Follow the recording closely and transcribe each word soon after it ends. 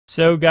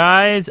So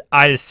guys,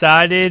 I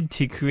decided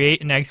to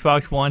create an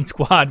Xbox One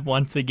squad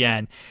once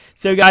again.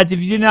 So guys, if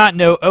you do not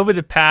know, over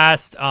the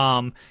past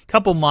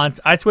couple months,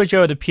 I switched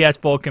over to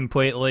PS4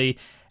 completely.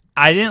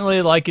 I didn't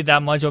really like it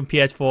that much on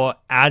PS4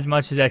 as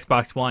much as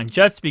Xbox One,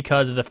 just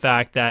because of the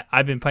fact that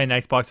I've been playing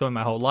Xbox One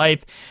my whole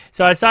life.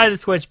 So I decided to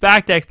switch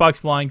back to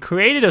Xbox One,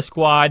 created a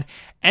squad,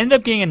 ended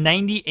up getting a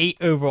 98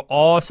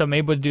 overall, so I'm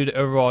able to do the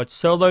overall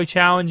solo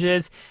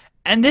challenges.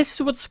 And this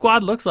is what the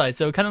squad looks like.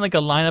 So kind of like a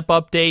lineup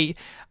update.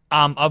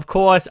 Of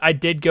course, I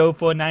did go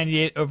for a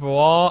 98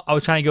 overall. I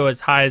was trying to go as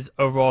high as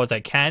overall as I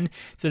can.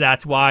 So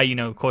that's why,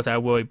 of course, I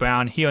have Willie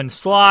Brown here in the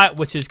slot,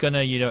 which is going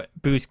to,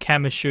 boost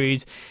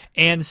chemistries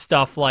and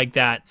stuff like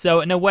that. So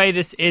in a way,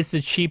 this is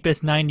the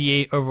cheapest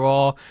 98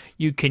 overall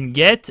you can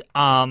get.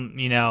 I'm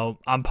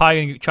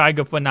probably going to try to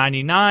go for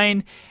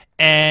 99.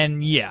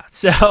 And yeah,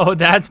 so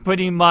that's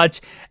pretty much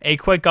a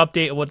quick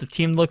update of what the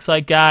team looks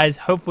like, guys.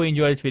 Hopefully you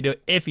enjoyed this video.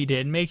 If you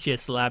did, make sure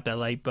to slap that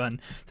like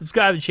button.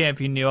 Subscribe to the channel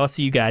if you're new. I'll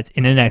see you guys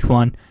in the next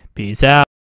one. Peace out.